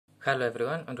Hello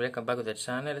everyone and welcome back to the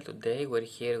channel. Today we're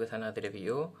here with another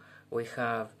review. We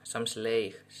have some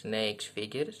Schleich snakes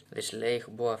figures. The Schleich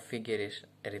boa figure is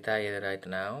retired right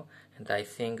now, and I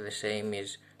think the same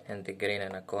is in the green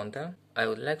anaconda. I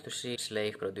would like to see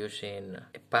Schleich producing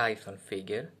a python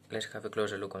figure. Let's have a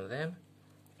closer look on them.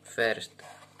 First,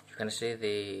 you can see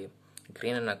the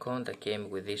green anaconda came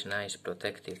with this nice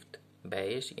protective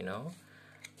base,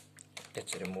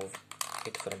 Let's remove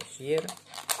it from here.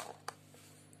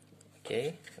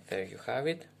 Okay, there you have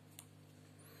it.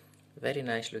 Very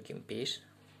nice looking piece.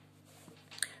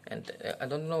 And I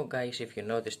don't know guys if you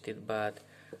noticed it, but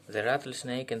the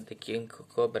rattlesnake and the king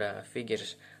cobra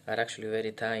figures are actually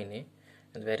very tiny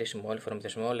and very small, from the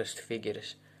smallest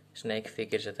figures, snake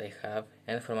figures that I have,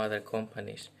 and from other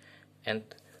companies, and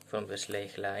from the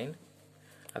Schleich line,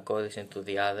 according to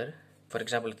the other. For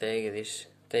example, take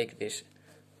this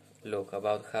look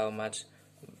about how much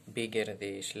bigger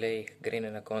the Schleich green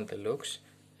anaconda looks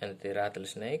and the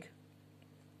rattlesnake.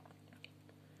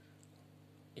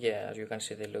 Yeah, as you can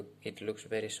see, it looks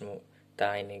very small,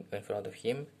 tiny in front of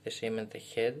him. The same in the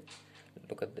head.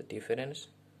 Look at the difference.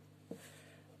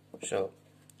 So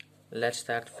let's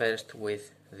start first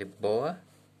with the boa.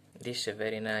 This is a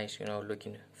very nice,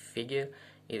 looking figure.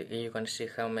 You can see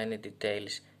how many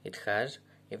details it has.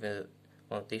 Even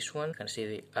on this one, you can see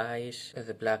the eyes,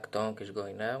 the black tongue is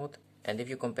going out. And if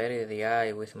you compare the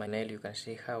eye with my nail, you can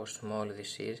see how small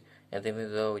this is. And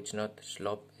even though it's not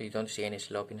you don't see any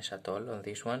sloppiness at all on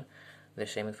this one. The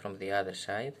same from the other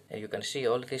side. And you can see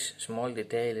all these small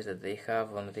details that they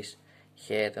have on this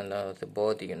head and on the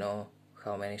body.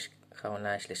 How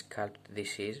nicely sculpted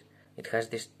this is. It has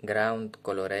this ground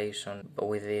coloration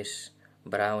with this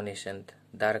brownish and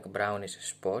dark brownish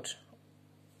spots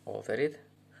over it,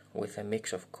 with a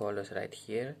mix of colors right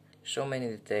here. So many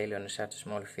details on such a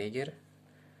small figure,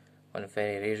 on a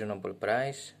very reasonable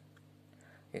price.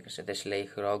 You can see the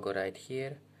Schleich logo right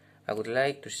here. I would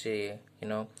like to see,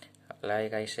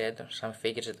 like I said, some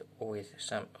figures with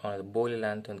some on the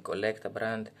Bullyland and Collecta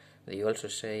brand. They also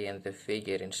say in the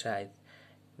figure inside.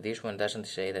 This one doesn't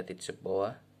say that it's a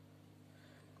boa,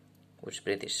 which is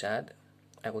pretty sad.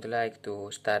 I would like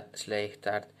to Schleich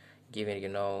start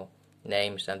giving,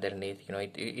 names underneath.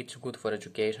 It's good for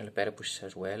educational purposes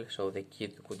as well, so the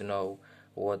kid could know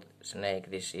what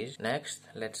snake this is. Next,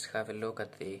 let's have a look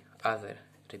at the other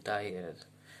retired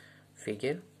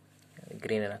figure,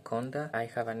 green anaconda. I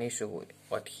have an issue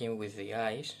with the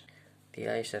eyes. The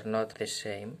eyes are not the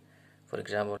same. For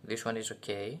example, this one is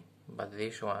okay, but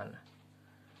this one,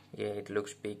 yeah, it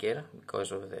looks bigger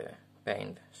because of the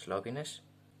paint sloppiness.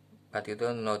 But you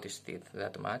don't notice it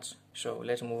that much. So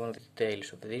let's move on to the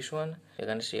details of this one. You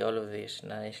can see all of this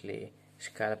nicely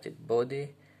sculpted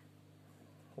body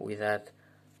with that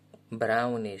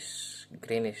brownish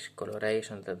greenish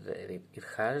coloration that it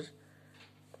has.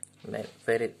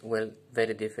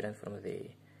 Very different from the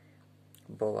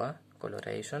boa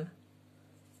coloration.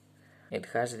 It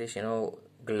has this,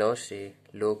 glossy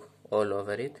look all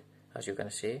over it, as you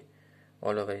can see,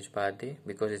 all over its body,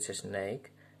 because it's a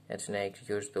snake. And snakes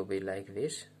used to be like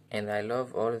this. And I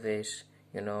love all this,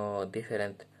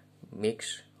 different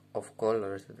mix of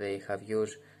colors that they have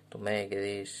used to make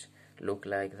this look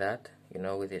like that,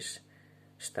 with these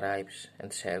stripes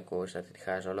and circles that it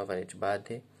has all over its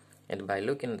body. And by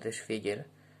looking at this figure,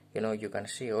 you can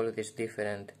see all these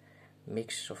different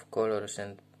mix of colors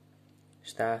and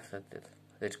stuff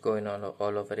that's going on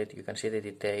all over it. You can see the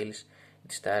details.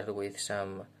 It starts with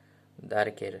some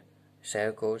darker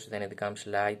circles, then it becomes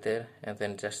lighter, and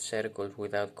then just circles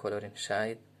without color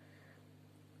inside.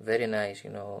 Very nice,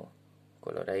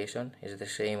 coloration. Is the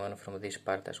same one from this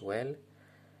part as well.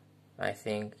 I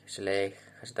think Schleich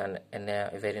has done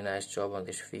a very nice job on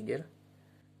this figure.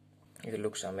 It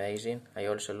looks amazing. I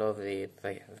also love the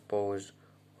pose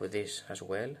with this as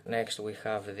well. Next we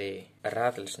have the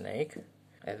rattlesnake,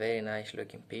 a very nice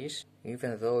looking piece.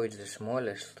 Even though it's the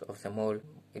smallest of them all,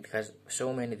 it has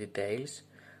so many details.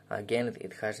 Again,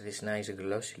 it has this nice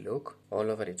glossy look all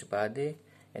over its body,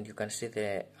 and you can see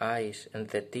the eyes and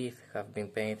the teeth have been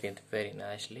painted very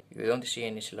nicely. You don't see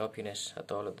any sloppiness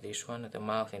at all of this one. The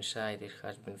mouth inside it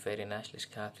has been very nicely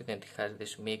sculpted, and it has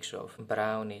this mix of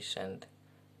brownish and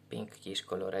pinkish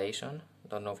coloration.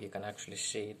 Don't know if you can actually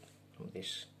see it from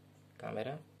this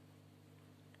camera.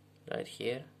 Right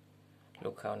here,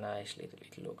 look how nicely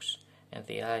it looks. And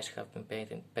the eyes have been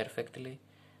painted perfectly.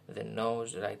 The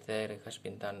nose right there has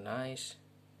been done nice.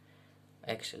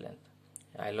 Excellent.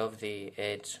 I love the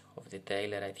edge of the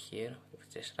tail right here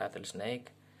with this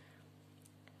rattlesnake.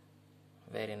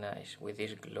 Very nice with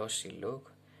this glossy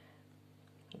look.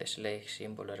 The Schleich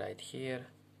symbol right here.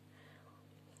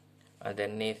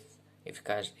 underneath it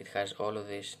has all of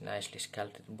this nicely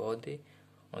sculpted body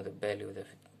on the belly of the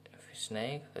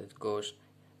snake that goes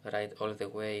right all the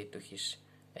way to his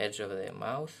edge of the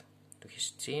mouth, to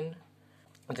his chin.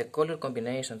 The color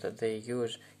combination that they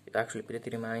use, it actually pretty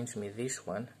reminds me this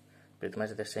one, pretty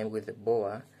much the same with the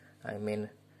boa. I mean,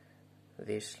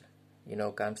 this,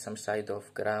 comes some side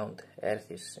of ground,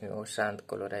 earthish, sand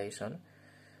coloration.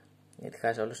 It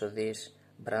has also these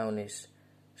brownish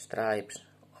stripes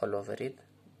all over it,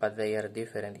 but they are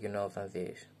different, than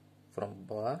this from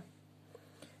boa.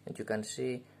 And you can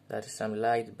see there's some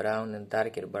light brown and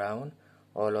darker brown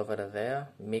all over there,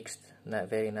 mixed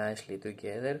very nicely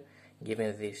together,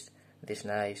 giving this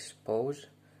nice pose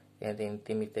and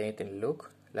intimidating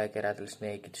look, like a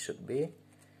rattlesnake it should be.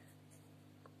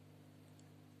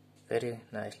 Very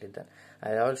nicely done.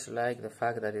 I also like the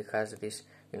fact that it has this,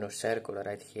 circle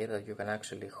right here that you can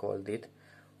actually hold it,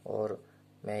 or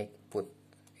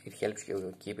it helps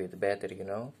you keep it better,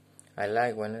 I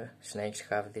like when snakes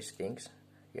have these things,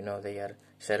 they are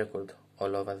circled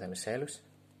all over themselves.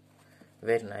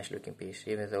 Very nice looking piece,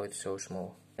 even though it's so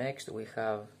small. Next we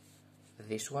have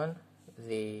this one,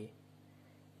 the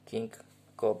King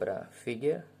Cobra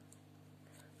figure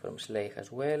from Schleich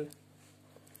as well.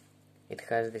 It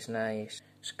has this nice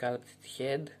sculpted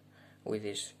head with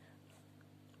this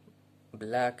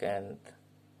black and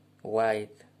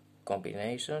white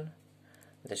combination.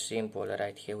 The symbol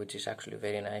right here, which is actually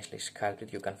very nicely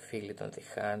sculpted, you can feel it on the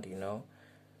hand,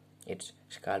 it's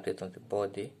sculpted on the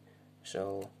body,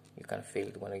 so you can feel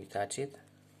it when you touch it,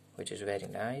 which is very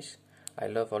nice. I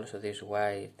love also this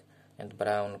white and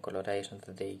brown coloration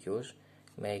that they use,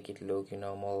 make it look,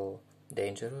 more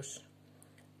dangerous.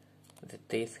 The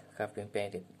teeth have been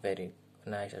painted very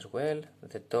nice as well.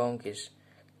 The tongue is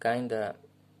kinda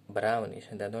brownish,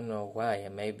 and I don't know why.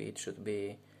 Maybe it should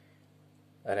be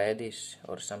reddish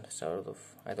or some sort of,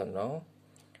 I don't know.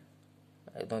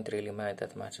 I don't really mind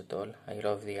that much at all. I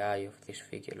love the eye of this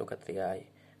figure. Look at the eye,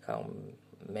 how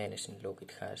menacing look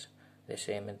it has. The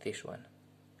same in this one.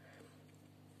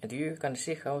 And you can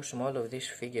see how small of this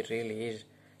figure really is.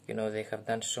 They have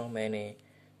done so many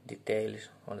details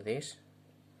on this.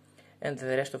 And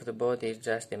the rest of the body is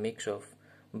just a mix of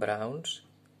browns,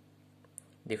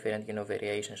 different,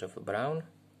 variations of brown.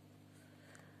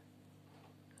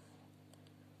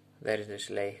 There is the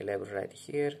Schleich label right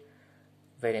here,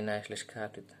 very nicely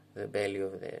sculpted the belly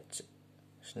of the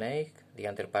snake, the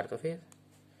under part of it.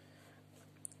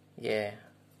 Yeah,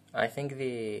 I think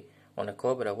on a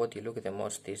cobra what you look at the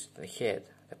most is the head,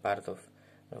 the part of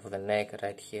the neck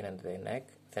right here, and the neck,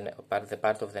 the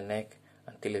part of the neck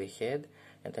until the head.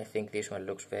 And I think this one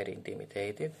looks very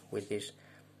intimidating with these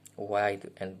white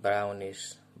and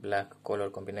brownish black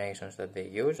color combinations that they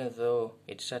use. Even though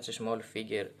it's such a small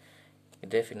figure, it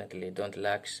definitely don't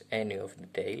lack any of the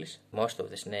details. Most of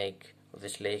the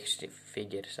Schleich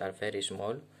figures are very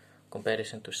small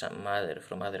comparison to some other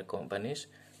from other companies.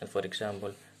 And for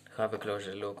example, have a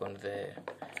closer look on the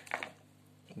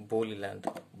Bullyland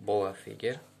boa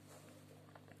figure,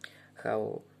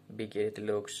 how bigger it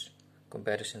looks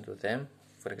comparison to them.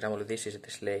 For example, this is the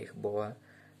Schleich boa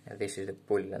and this is the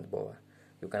Bullyland boa.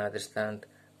 You can understand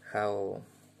how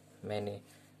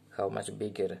much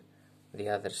bigger the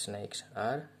other snakes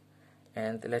are.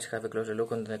 And let's have a closer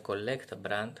look on the Collecta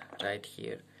brand right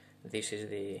here. This is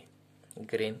the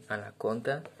green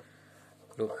Anaconda.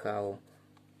 Look how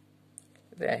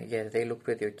they look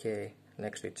pretty okay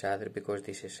next to each other, because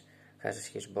this has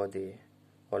his body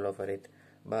all over it.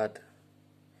 But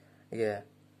yeah,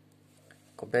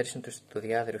 comparison to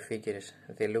the other figures,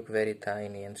 they look very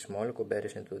tiny and small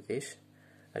comparison to this.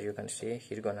 As you can see,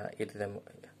 he's gonna eat them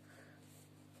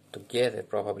together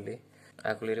probably.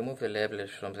 I will remove the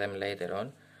labels from them later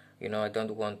on. I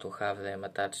don't want to have them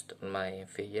attached on my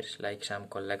figures like some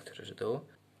collectors do.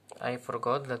 I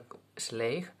forgot that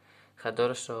Schleich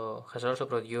has also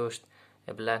produced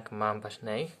a black mamba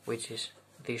snake, which is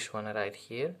this one right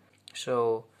here.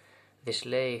 So the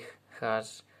Schleich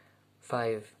has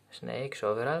 5 snakes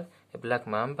overall: a black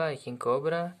mamba, a king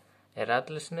cobra, a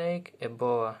rattlesnake, a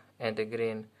boa, and a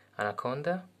green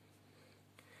anaconda.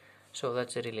 So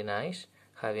that's really nice,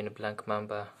 having a black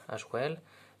mamba as well.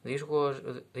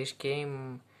 This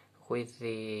came with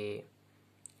the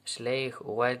Schleich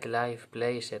wildlife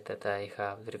playset that I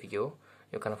have the review.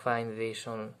 You can find this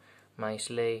on my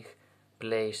Schleich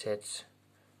playsets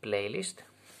playlist.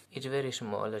 It's very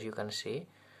small, as you can see,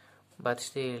 but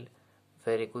still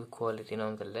very good quality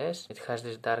nonetheless. It has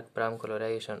this dark brown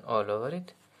coloration all over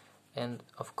it, and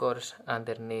of course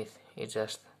underneath it's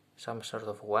just some sort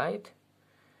of white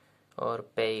or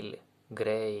pale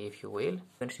grey, if you will. You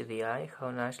can see the eye,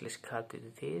 how nicely sculpted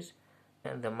it is,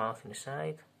 and the mouth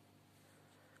inside.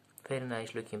 Very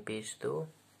nice looking piece too.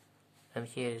 And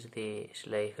here is the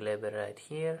Schleich lever right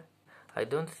here. I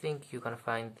don't think you can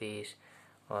find this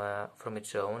from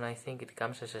its own. I think it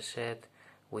comes as a set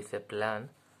with a plan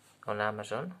on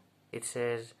Amazon. It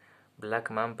says Black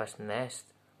Mamba's Nest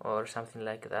or something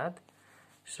like that.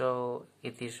 So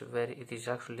it is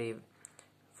actually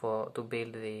to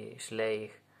build the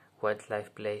Schleich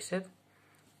wildlife playset,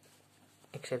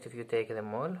 except if you take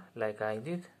them all like I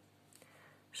did.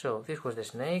 So this was the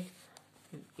snake.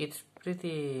 It's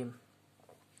pretty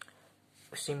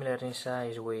similar in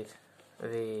size with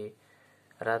the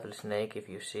rattlesnake, if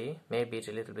you see. Maybe it's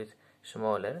a little bit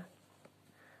smaller.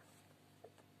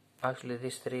 Actually,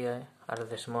 these three are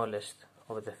the smallest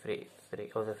of the three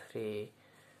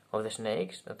of the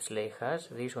snakes that Schleich has.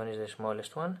 This one is the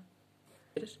smallest one.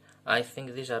 I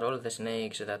think these are all the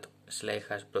snakes that Schleich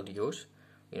has produced,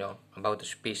 about the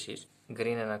species.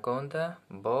 Green anaconda,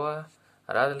 boa,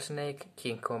 rattlesnake,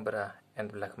 king cobra,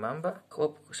 and black mamba.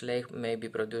 Hope Schleich maybe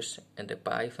produce and a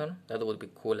python. That would be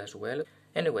cool as well.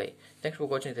 Anyway, thanks for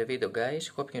watching the video, guys.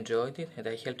 Hope you enjoyed it and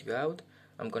I helped you out.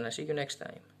 I'm gonna see you next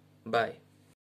time. Bye.